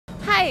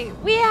Hi,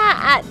 we are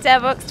at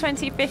Devoxx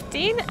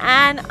 2015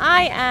 and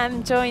I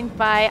am joined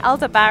by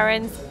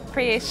Aldebaran's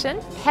creation,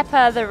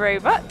 Pepper the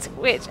robot,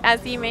 which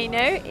as you may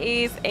know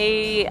is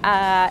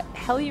a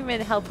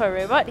human helper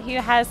robot who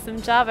has some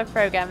Java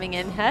programming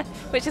in her,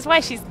 which is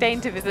why she's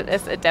staying to visit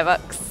us at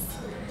Devoxx.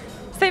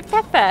 So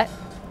Pepper,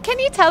 can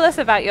you tell us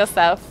about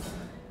yourself?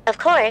 Of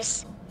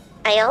course.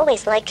 I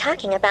always like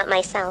talking about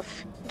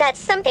myself. That's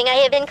something I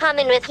have in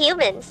common with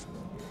humans.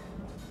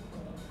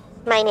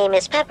 My name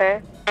is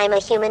Pepper. I'm a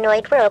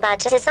humanoid robot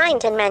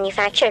designed and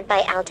manufactured by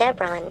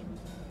Aldebaran.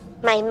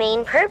 My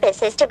main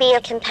purpose is to be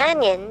a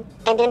companion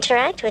and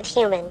interact with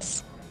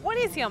humans. What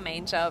is your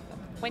main job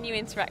when you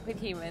interact with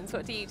humans?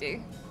 What do you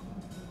do?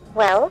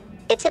 Well,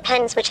 it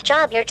depends which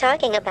job you're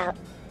talking about.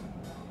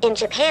 In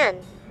Japan,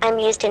 I'm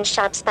used in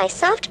shops by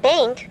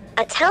SoftBank,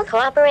 a telco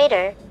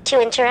operator,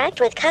 to interact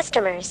with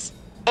customers,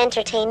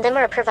 entertain them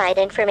or provide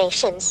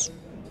informations.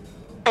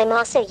 I'm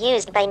also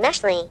used by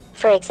Nestle,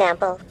 for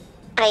example.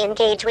 I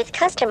engage with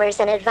customers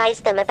and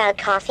advise them about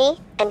coffee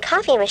and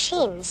coffee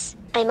machines.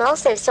 I'm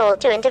also sold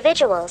to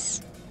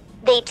individuals.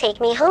 They take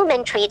me home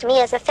and treat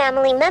me as a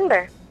family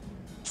member.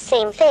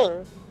 Same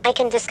thing, I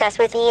can discuss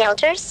with the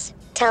elders,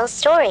 tell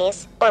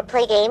stories, or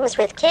play games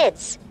with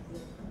kids.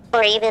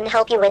 Or even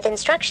help you with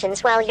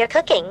instructions while you're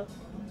cooking.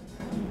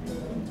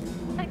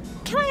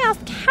 Can I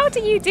ask, how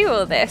do you do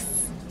all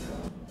this?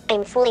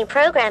 I'm fully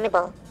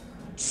programmable.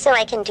 So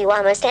I can do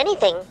almost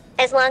anything,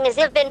 as long as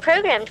you've been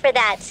programmed for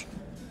that.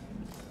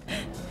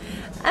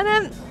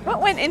 And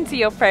what went into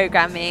your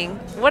programming?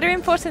 What are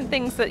important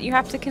things that you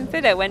have to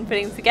consider when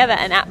putting together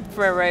an app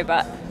for a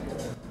robot?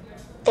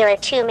 There are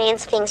two main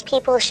things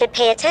people should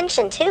pay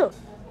attention to.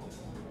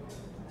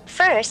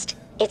 First,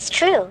 it's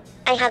true,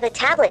 I have a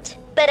tablet,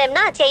 but I'm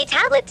not a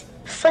tablet.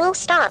 Full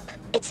stop.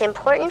 It's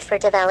important for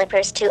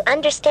developers to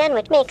understand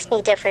what makes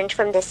me different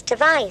from this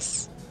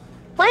device.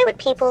 Why would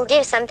people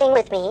do something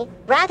with me,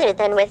 rather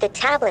than with a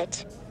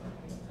tablet?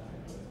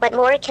 What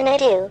more can I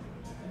do?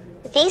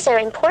 These are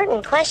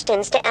important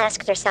questions to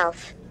ask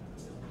yourself.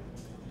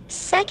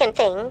 Second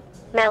thing,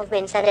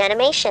 movements and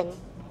animation.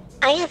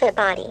 I have a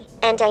body,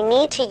 and I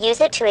need to use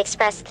it to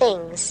express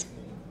things.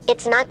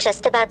 It's not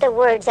just about the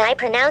words I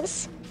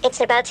pronounce,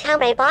 it's about how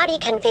my body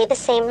conveys the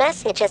same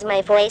message as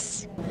my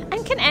voice.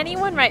 And can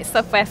anyone write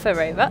software for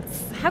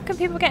robots? How can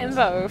people get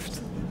involved?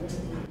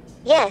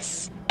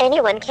 Yes,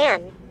 anyone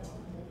can.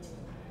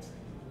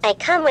 I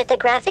come with a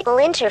graphical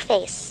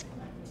interface.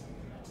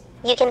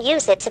 You can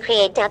use it to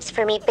create apps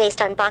for me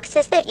based on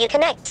boxes that you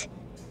connect.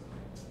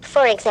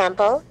 For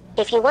example,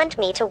 if you want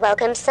me to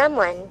welcome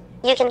someone,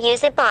 you can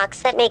use a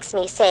box that makes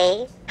me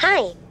say,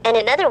 "Hi," and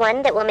another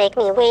one that will make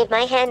me wave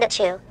my hand at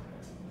you.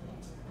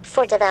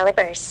 For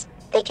developers,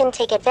 they can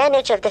take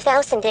advantage of the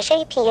 1000-ish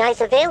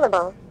APIs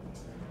available.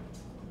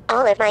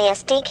 All of my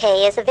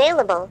SDK is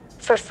available,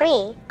 for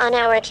free, on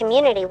our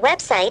community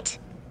website,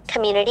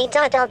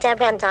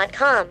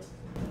 community.aldebaran.com.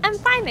 And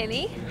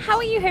finally, how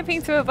are you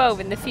hoping to evolve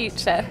in the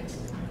future?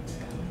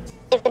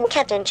 I've been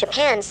kept in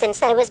Japan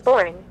since I was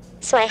born,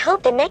 so I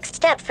hope the next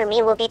step for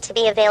me will be to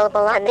be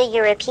available on the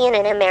European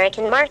and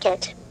American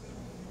market.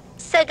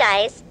 So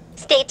guys,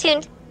 stay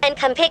tuned, and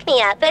come pick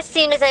me up as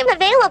soon as I'm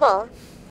available.